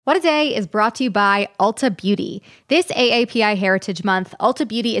What a Day is brought to you by Ulta Beauty. This AAPI Heritage Month, Ulta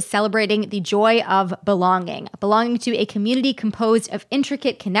Beauty is celebrating the joy of belonging to a community composed of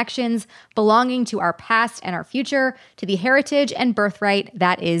intricate connections, belonging to our past and our future, to the heritage and birthright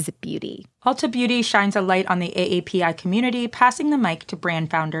that is beauty. Ulta Beauty shines a light on the AAPI community, passing the mic to brand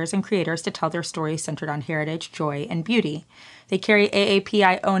founders and creators to tell their stories centered on heritage, joy, and beauty. They carry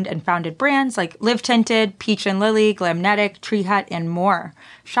AAPI-owned and founded brands like Live Tinted, Peach and Lily, Glamnetic, Tree Hut, and more.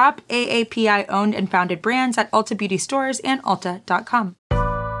 Shop AAPI-owned and founded brands at Ulta Beauty stores and Ulta.com.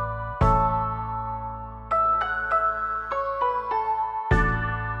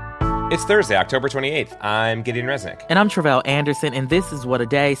 It's Thursday, October 28th. I'm Gideon Resnick. And I'm Tre'vell Anderson, and this is What a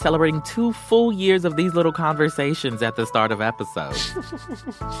Day, celebrating 2 full years of these little conversations at the start of episodes.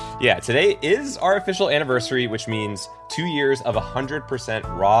 Yeah, today is our official anniversary, which means 2 years of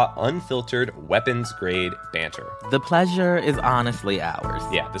 100% raw, unfiltered, weapons-grade banter. The pleasure is honestly ours.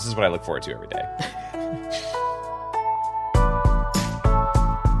 Yeah, this is what I look forward to every day.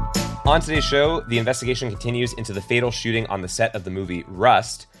 On today's show, the investigation continues into the fatal shooting on the set of the movie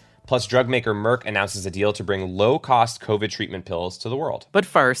Rust. Plus, drug maker Merck announces a deal to bring low-cost COVID treatment pills to the world. But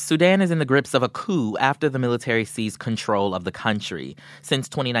first, Sudan is in the grips of a coup after the military seized control of the country. Since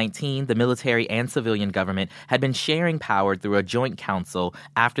 2019, the military and civilian government had been sharing power through a joint council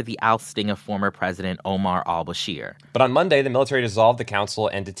after the ousting of former President Omar al-Bashir. But on Monday, the military dissolved the council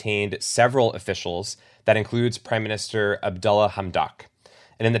and detained several officials. That includes Prime Minister Abdullah Hamdok.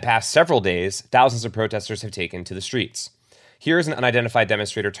 And in the past several days, thousands of protesters have taken to the streets. Here is an unidentified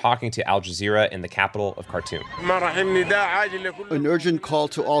demonstrator talking to Al Jazeera in the capital of Khartoum. An urgent call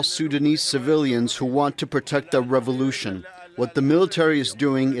to all Sudanese civilians who want to protect the revolution. What the military is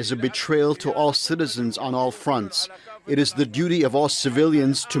doing is a betrayal to all citizens on all fronts. It is the duty of all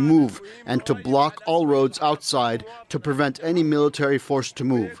civilians to move and to block all roads outside to prevent any military force to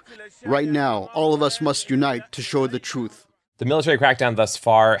move. Right now, all of us must unite to show the truth. The military crackdown thus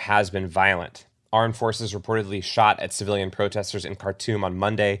far has been violent. Armed forces reportedly shot at civilian protesters in Khartoum on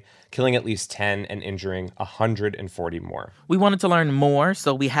Monday, killing at least 10 and injuring 140 more. We wanted to learn more,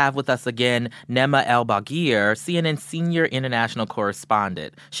 so we have with us again Nema El-Baghir, CNN senior international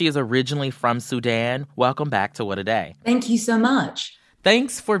correspondent. She is originally from Sudan. Welcome back to What a Day. Thank you so much.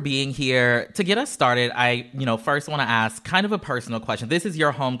 Thanks for being here. To get us started, I first want to ask kind of a personal question. This is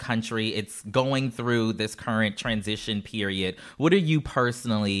your home country. It's going through this current transition period. What are you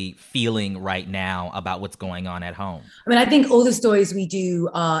personally feeling right now about what's going on at home? I mean, I think all the stories we do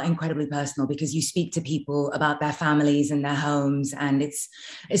are incredibly personal because you speak to people about their families and their homes. And it's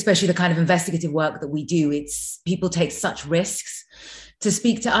especially the kind of investigative work that we do. It's people take such risks to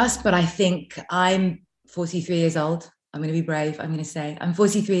speak to us. But I think I'm 43 years old. I'm going to be brave. I'm going to say I'm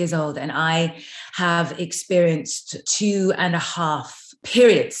 43 years old and I have experienced 2.5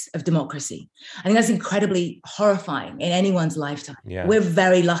 periods of democracy. I think that's incredibly horrifying in anyone's lifetime. Yeah. We're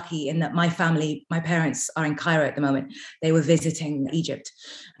very lucky in that my family, my parents are in Cairo at the moment. They were visiting Egypt.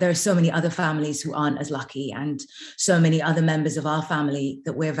 There are so many other families who aren't as lucky and so many other members of our family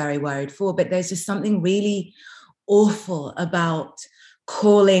that we're very worried for. But there's just something really awful about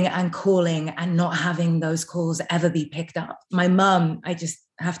calling and not having those calls ever be picked up. My mum, I just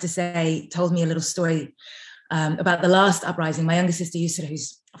have to say, told me a little story about the last uprising. My younger sister, Yusra,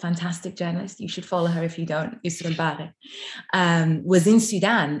 who's a fantastic journalist, you should follow her if you don't, Yusra Barre, was in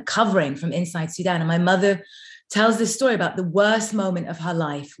Sudan, covering from inside Sudan. And my mother tells this story about the worst moment of her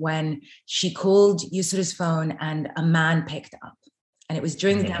life when she called Yusra's phone and a man picked up. And it was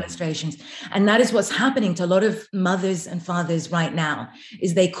during the demonstrations. And that is what's happening to a lot of mothers and fathers right now,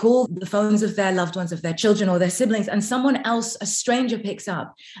 is they call the phones of their loved ones, of their children or their siblings, and someone else, a stranger, picks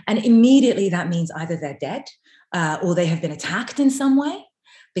up. And immediately that means either they're dead or they have been attacked in some way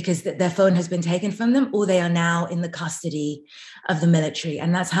because their phone has been taken from them, or they are now in the custody of the military.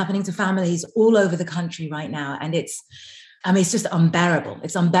 And that's happening to families all over the country right now. And it's just unbearable.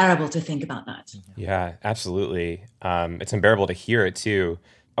 It's unbearable to think about that. Yeah, absolutely. It's unbearable to hear it, too.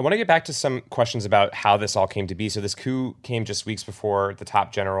 I want to get back to some questions about how this all came to be. So this coup came just weeks before the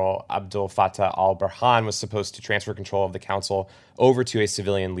top general, Abdel Fattah al-Burhan, was supposed to transfer control of the council over to a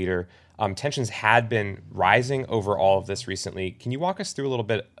civilian leader. Tensions had been rising over all of this recently. Can you walk us through a little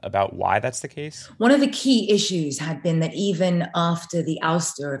bit about why that's the case? One of the key issues had been that even after the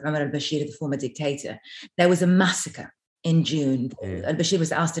ouster of Omar al-Bashir, the former dictator, there was a massacre in June. Al-Bashir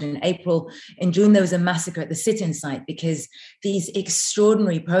was ousted in April. In June, there was a massacre at the sit-in site because these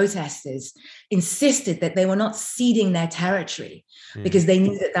extraordinary protesters insisted that they were not ceding their territory because they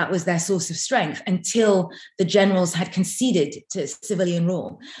knew that that was their source of strength until the generals had conceded to civilian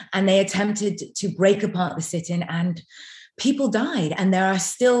rule. And they attempted to break apart the sit-in and people died, and there are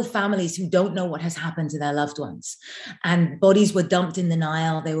still families who don't know what has happened to their loved ones. And bodies were dumped in the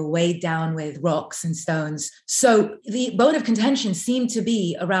Nile. They were weighed down with rocks and stones. So the bone of contention seemed to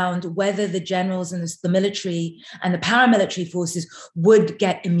be around whether the generals and the military and the paramilitary forces would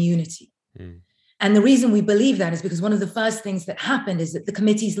get immunity. And the reason we believe that is because one of the first things that happened is that the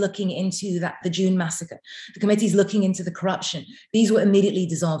committee's looking into the June massacre. The committee's looking into the corruption. These were immediately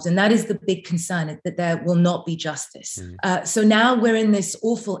dissolved. And that is the big concern, that there will not be justice. So now we're in this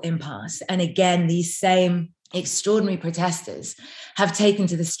awful impasse. And again, these same extraordinary protesters have taken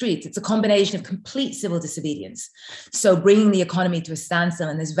to the streets. It's a combination of complete civil disobedience. So bringing the economy to a standstill,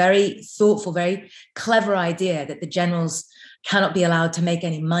 and this very thoughtful, very clever idea that the generals cannot be allowed to make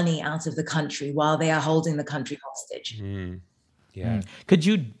any money out of the country while they are holding the country hostage. Could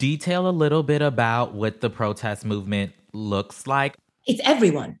you detail a little bit about what the protest movement looks like? It's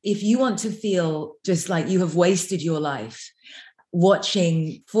everyone. If you want to feel just like you have wasted your life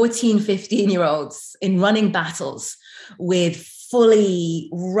watching 14, 15-year-olds in running battles with fully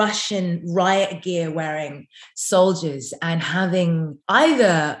Russian riot gear wearing soldiers and having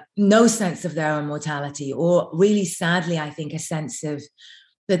either no sense of their own mortality or really sadly, I think, a sense of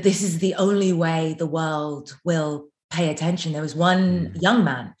that this is the only way the world will pay attention. There was one young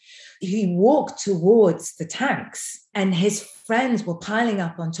man who walked towards the tanks and his friends were piling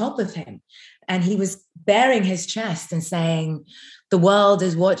up on top of him. And he was baring his chest and saying, the world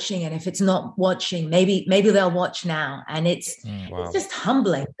is watching. And if it's not watching, maybe they'll watch now. And it's just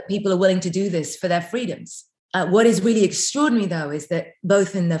humbling that people are willing to do this for their freedoms. What is really extraordinary, though, is that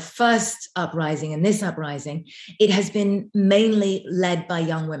both in the first uprising and this uprising, it has been mainly led by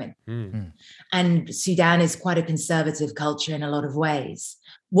young women. And Sudan is quite a conservative culture in a lot of ways.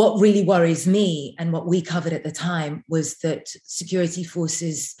 What really worries me, and what we covered at the time, was that security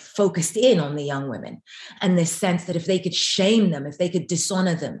forces focused in on the young women, and this sense that if they could shame them, if they could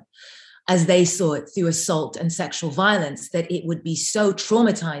dishonor them, as they saw it through assault and sexual violence, that it would be so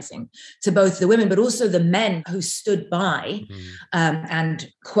traumatizing to both the women, but also the men who stood by and,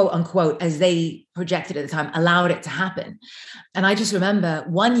 quote unquote, as they projected at the time, allowed it to happen. And I just remember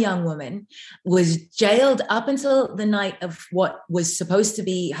one young woman was jailed up until the night of what was supposed to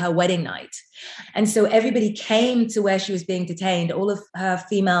be her wedding night. And so everybody came to where she was being detained, all of her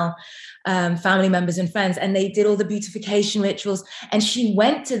female family members and friends, and they did all the beautification rituals. And she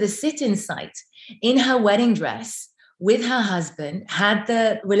went to the sit-in site in her wedding dress with her husband, had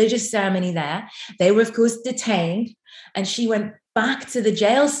the religious ceremony there. They were, of course, detained, and she went back to the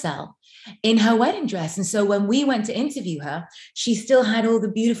jail cell in her wedding dress. And so when we went to interview her, she still had all the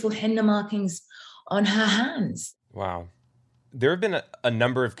beautiful henna markings on her hands. Wow. There have been a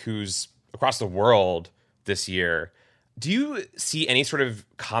number of coups across the world this year. Do you see any sort of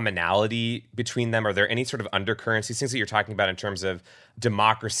commonality between them? Are there any sort of undercurrents, these things that you're talking about in terms of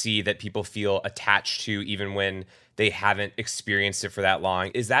democracy that people feel attached to even when they haven't experienced it for that long?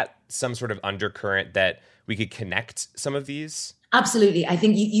 Is that some sort of undercurrent that we could connect some of these? Absolutely. I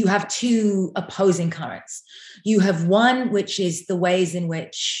think you have two opposing currents. You have one, which is the ways in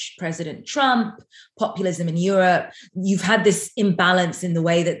which President Trump, populism in Europe, you've had this imbalance in the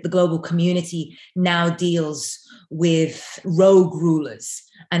way that the global community now deals with rogue rulers,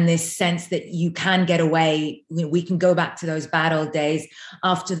 and this sense that you can get away. We can go back to those bad old days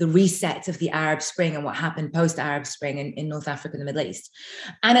after the reset of the Arab Spring and what happened post-Arab Spring in North Africa and the Middle East.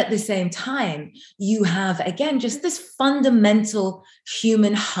 And at the same time, you have, again, just this fundamental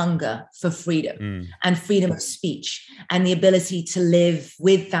human hunger for freedom and freedom of speech and the ability to live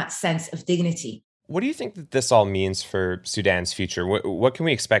with that sense of dignity. What do you think that this all means for Sudan's future? What can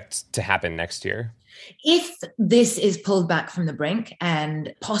we expect to happen next year? If this is pulled back from the brink,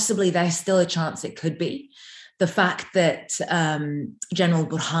 and possibly there's still a chance it could be, the fact that General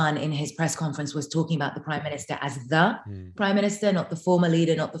Burhan in his press conference was talking about the prime minister as the prime minister, not the former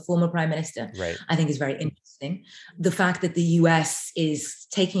leader, not the former prime minister, right, I think is very interesting. The fact that the US is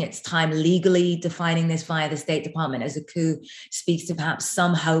taking its time legally defining this via the State Department as a coup speaks to perhaps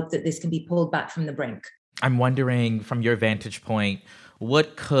some hope that this can be pulled back from the brink. I'm wondering, from your vantage point,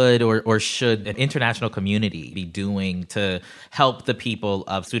 what could or should an international community be doing to help the people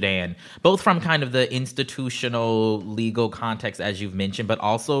of Sudan, both from kind of the institutional legal context, as you've mentioned, but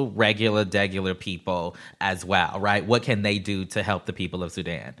also regular people as well, right? What can they do to help the people of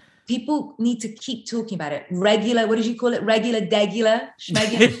Sudan? People need to keep talking about it. Regular, what did you call it? Regular, degular,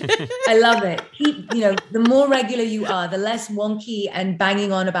 schmegular. I love it. The more regular you are, the less wonky and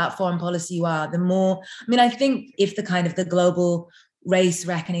banging on about foreign policy you are, the more, I think if the global race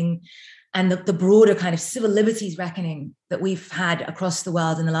reckoning and the broader kind of civil liberties reckoning that we've had across the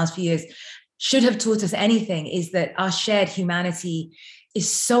world in the last few years should have taught us anything is that our shared humanity is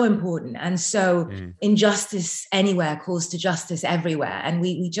so important. And so injustice anywhere calls to justice everywhere. And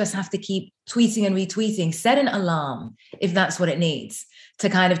we just have to keep tweeting and retweeting. Set an alarm if that's what it needs, to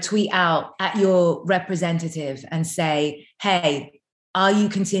kind of tweet out at your representative and say, hey, are you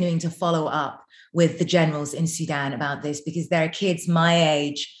continuing to follow up with the generals in Sudan about this? Because there are kids my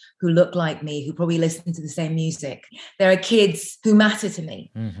age who look like me, who probably listen to the same music. There are kids who matter to me.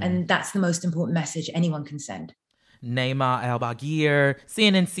 And that's the most important message anyone can send. Naima El-Baghir,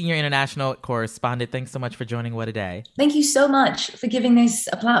 CNN Senior International Correspondent. Thanks so much for joining What a Day. Thank you so much for giving this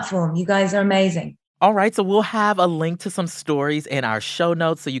a platform. You guys are amazing. All right, so we'll have a link to some stories in our show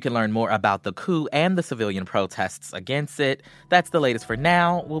notes so you can learn more about the coup and the civilian protests against it. That's the latest for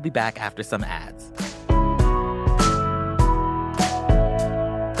now. We'll be back after some ads.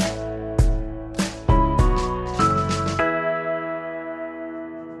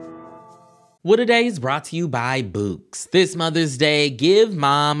 What a Day is brought to you by Bouqs. This Mother's Day, give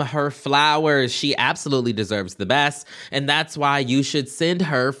mom her flowers. She absolutely deserves the best, and that's why you should send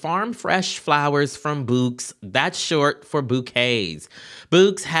her farm fresh flowers from Bouqs. That's short for bouquets.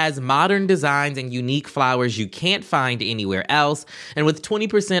 Bouqs has modern designs and unique flowers you can't find anywhere else, and with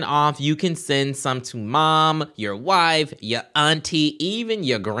 20% off, you can send some to mom, your wife, your auntie, even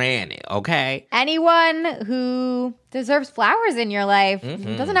your granny, okay? Anyone who deserves flowers in your life.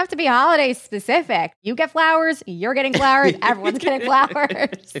 It doesn't have to be holiday specific. You get flowers, you're getting flowers, everyone's getting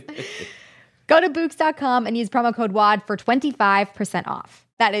flowers. Go to Bouqs.com and use promo code WAD for 25% off.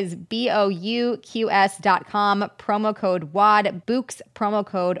 That is BOUQS.com, promo code WAD, Bouqs, promo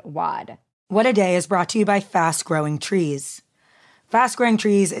code WAD. What a Day is brought to you by Fast Growing Trees. Fast Growing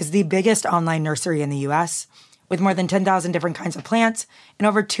Trees is the biggest online nursery in the U.S., with more than 10,000 different kinds of plants and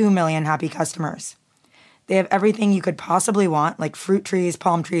over 2 million happy customers. They have everything you could possibly want, like fruit trees,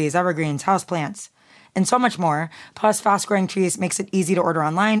 palm trees, evergreens, houseplants, and so much more. Plus, Fast Growing Trees makes it easy to order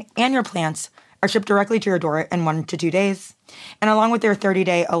online, and your plants are shipped directly to your door in 1 to 2 days. And along with their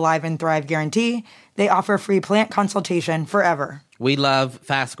 30-day Alive and Thrive guarantee, they offer free plant consultation forever. We love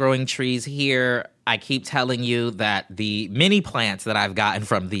Fast Growing Trees here. I keep telling you that the mini plants that I've gotten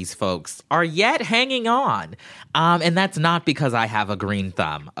from these folks are yet hanging on. And that's not because I have a green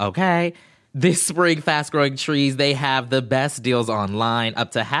thumb, okay? This spring, Fast Growing Trees, they have the best deals online,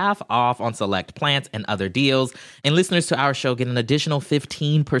 up to half off on select plants and other deals. And listeners to our show get an additional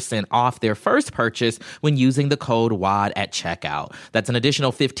 15% off their first purchase when using the code WAD at checkout. That's an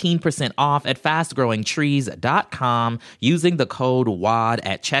additional 15% off at fastgrowingtrees.com using the code WAD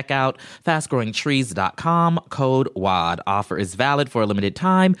at checkout. Fastgrowingtrees.com, code WAD. Offer is valid for a limited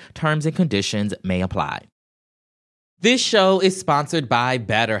time. Terms and conditions may apply. This show is sponsored by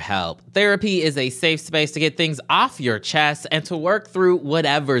BetterHelp. Therapy is a safe space to get things off your chest and to work through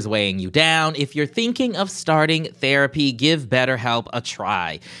whatever's weighing you down. If you're thinking of starting therapy, give BetterHelp a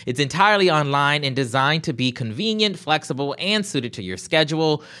try. It's entirely online and designed to be convenient, flexible, and suited to your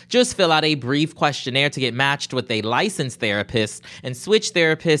schedule. Just fill out a brief questionnaire to get matched with a licensed therapist and switch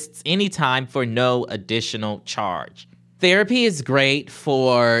therapists anytime for no additional charge. Therapy is great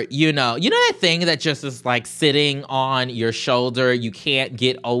for, you know that thing that just is like sitting on your shoulder, you can't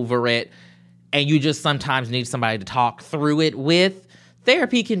get over it, and you just sometimes need somebody to talk through it with?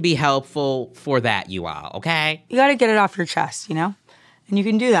 Therapy can be helpful for that, you all, okay? You got to get it off your chest, And you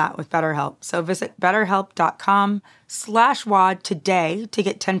can do that with BetterHelp. So visit BetterHelp.com/WAD today to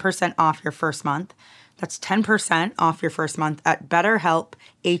get 10% off your first month. That's 10% off your first month at BetterHelp,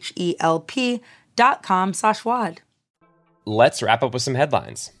 HELP.com/WAD. Let's wrap up with some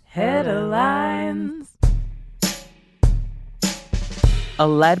headlines. Headlines. A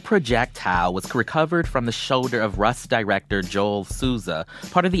lead projectile was recovered from the shoulder of Rust director Joel Souza,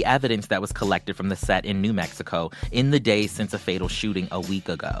 part of the evidence that was collected from the set in New Mexico in the days since a fatal shooting a week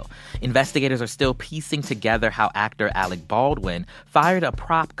ago. Investigators are still piecing together how actor Alec Baldwin fired a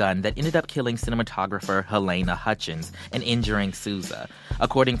prop gun that ended up killing cinematographer Helena Hutchins and injuring Souza.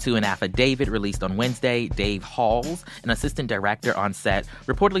 According to an affidavit released on Wednesday, Dave Halls, an assistant director on set,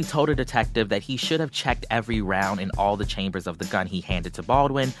 reportedly told a detective that he should have checked every round in all the chambers of the gun he handed to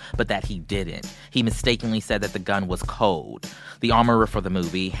Baldwin, but that he didn't. He mistakenly said that the gun was cold. The armorer for the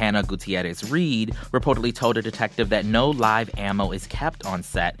movie, Hannah Gutierrez-Reed, reportedly told a detective that no live ammo is kept on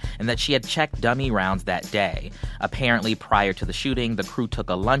set and that she had checked dummy rounds that day. Apparently, prior to the shooting, the crew took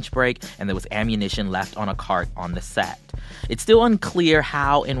a lunch break and there was ammunition left on a cart on the set. It's still unclear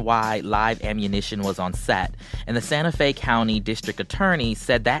how and why live ammunition was on set, and the Santa Fe County District Attorney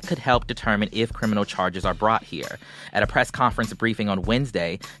said that could help determine if criminal charges are brought here. At a press conference briefing on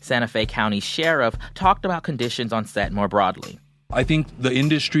Wednesday, Santa Fe County Sheriff talked about conditions on set more broadly. I think the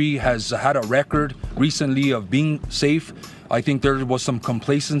industry has had a record recently of being safe. I think there was some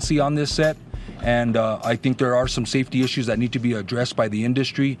complacency on this set, and I think there are some safety issues that need to be addressed by the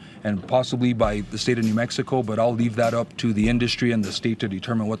industry and possibly by the state of New Mexico, but I'll leave that up to the industry and the state to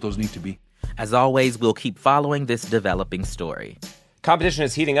determine what those need to be. As always, we'll keep following this developing story. Competition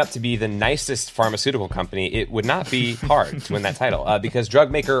is heating up to be the nicest pharmaceutical company. It would not be hard to win that title because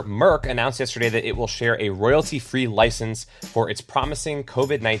drug maker Merck announced yesterday that it will share a royalty-free license for its promising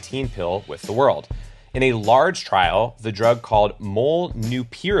COVID-19 pill with the world. In a large trial, the drug called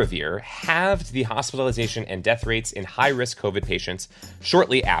Molnupiravir halved the hospitalization and death rates in high-risk COVID patients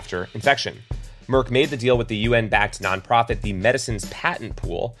shortly after infection. Merck made the deal with the UN-backed nonprofit, the Medicines Patent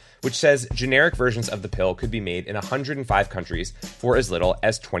Pool, which says generic versions of the pill could be made in 105 countries for as little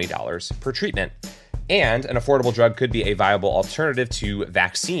as $20 per treatment. And an affordable drug could be a viable alternative to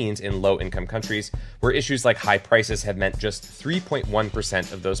vaccines in low-income countries, where issues like high prices have meant just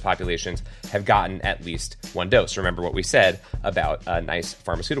 3.1% of those populations have gotten at least one dose. Remember what we said about nice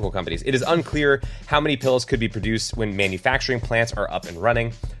pharmaceutical companies. It is unclear how many pills could be produced when manufacturing plants are up and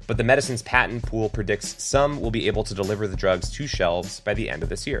running, but the Medicines Patent Pool predicts some will be able to deliver the drugs to shelves by the end of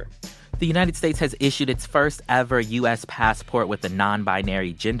this year. The United States has issued its first ever U.S. passport with a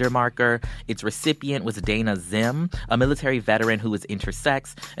non-binary gender marker. Its recipient was Dana Zim, a military veteran who was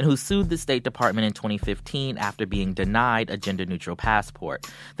intersex and who sued the State Department in 2015 after being denied a gender-neutral passport.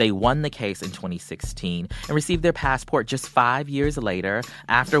 They won the case in 2016 and received their passport just 5 years later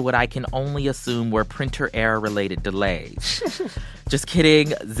after what I can only assume were printer error-related delays. Just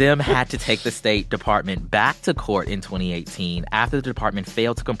kidding. Zim had to take the State Department back to court in 2018 after the department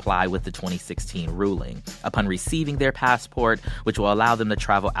failed to comply with the 2016 ruling. Upon receiving their passport, which will allow them to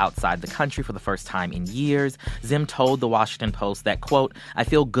travel outside the country for the first time in years, Zim told the Washington Post that, quote, "I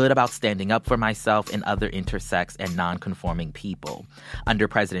feel good about standing up for myself and other intersex and non-conforming people." Under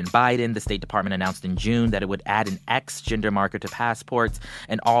President Biden, the State Department announced in June that it would add an X gender marker to passports,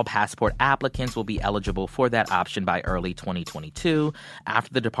 and all passport applicants will be eligible for that option by early 2022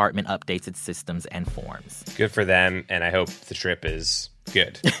 after the department updates its systems and forms. Good for them, and I hope the trip is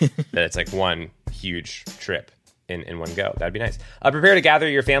good. That it's like one huge trip in one go. That'd be nice. Prepare to gather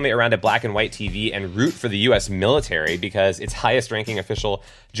your family around a black and white TV and root for the U.S. military because its highest-ranking official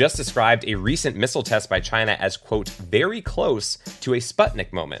just described a recent missile test by China as, quote, very close to a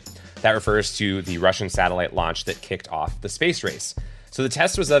Sputnik moment. That refers to the Russian satellite launch that kicked off the space race. So the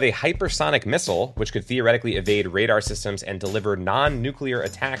test was of a hypersonic missile, which could theoretically evade radar systems and deliver non-nuclear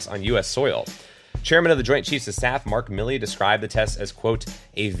attacks on U.S. soil. Chairman of the Joint Chiefs of Staff, Mark Milley, described the test as, quote,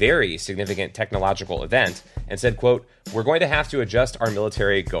 a very significant technological event, and said, quote, we're going to have to adjust our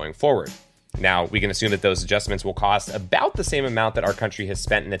military going forward. Now, we can assume that those adjustments will cost about the same amount that our country has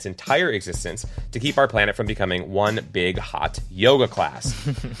spent in its entire existence to keep our planet from becoming one big hot yoga class.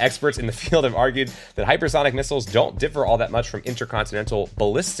 Experts in the field have argued that hypersonic missiles don't differ all that much from intercontinental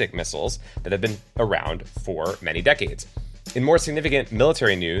ballistic missiles that have been around for many decades. In more significant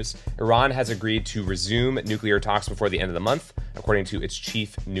military news, Iran has agreed to resume nuclear talks before the end of the month, according to its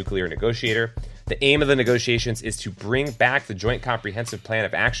chief nuclear negotiator. The aim of the negotiations is to bring back the Joint Comprehensive Plan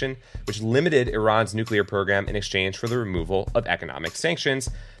of Action, which limited Iran's nuclear program in exchange for the removal of economic sanctions.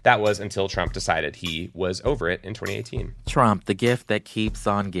 That was until Trump decided he was over it in 2018. Trump, the gift that keeps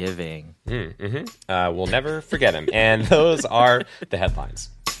on giving. We'll never forget him. And those are the headlines.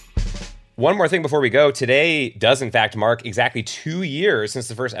 One more thing before we go. Today does, in fact, mark exactly 2 years since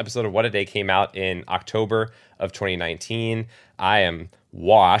the first episode of What a Day came out in October of 2019. I am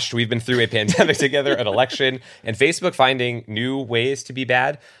washed. We've been through a pandemic together, an election, and Facebook finding new ways to be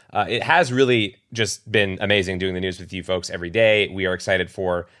bad. It has really just been amazing doing the news with you folks every day. We are excited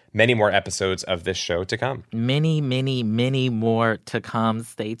for many more episodes of this show to come. Many, many, many more to come.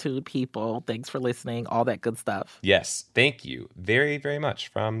 Stay tuned, people. Thanks for listening. All that good stuff. Yes. Thank you very, very much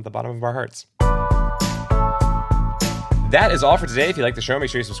from the bottom of our hearts. That is all for today. If you like the show, make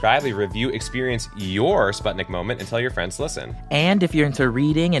sure you subscribe, leave a review, experience your Sputnik moment, and tell your friends to listen. And if you're into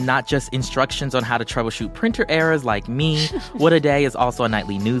reading and not just instructions on how to troubleshoot printer errors like me, What a Day is also a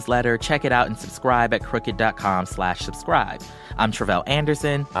nightly newsletter. Check it out and subscribe at crooked.com/subscribe. I'm Tre'vell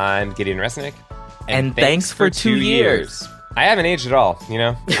Anderson. I'm Gideon Resnick. And thanks for 2 years. I haven't aged at all, you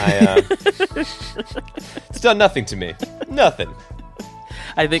know? It's done nothing to me. Nothing.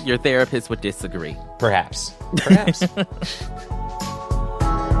 I think your therapist would disagree. Perhaps.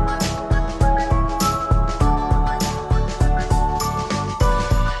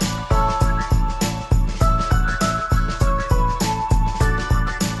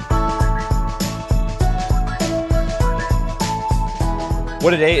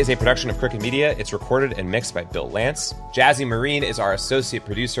 What A Day is a production of Crooked Media. It's recorded and mixed by Bill Lance. Jazzy Marine is our associate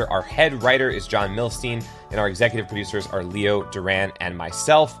producer. Our head writer is John Milstein, and our executive producers are Leo Duran and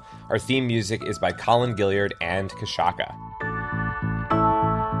myself. Our theme music is by Colin Gilliard and Kashaka.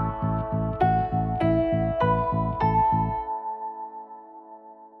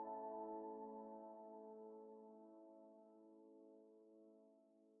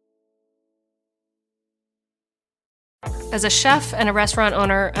 As a chef and a restaurant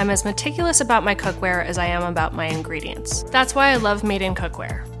owner, I'm as meticulous about my cookware as I am about my ingredients. That's why I love Made in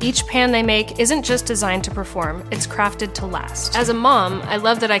Cookware. Each pan they make isn't just designed to perform, it's crafted to last. As a mom, I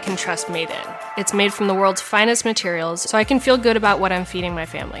love that I can trust Made In. It's made from the world's finest materials, so I can feel good about what I'm feeding my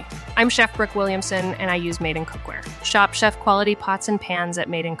family. I'm Chef Brooke Williamson, and I use Made in Cookware. Shop chef quality pots and pans at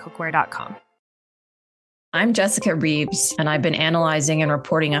madeincookware.com. I'm Jessica Reeves, and I've been analyzing and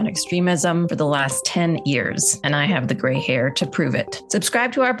reporting on extremism for the last 10 years, and I have the gray hair to prove it.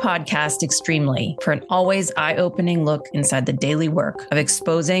 Subscribe to our podcast, Extremely, for an always eye-opening look inside the daily work of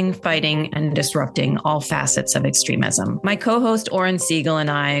exposing, fighting, and disrupting all facets of extremism. My co-host Oren Siegel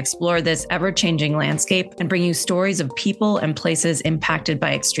and I explore this ever-changing landscape and bring you stories of people and places impacted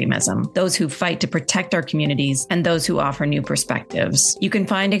by extremism, those who fight to protect our communities, and those who offer new perspectives. You can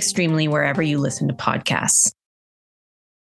find Extremely wherever you listen to podcasts.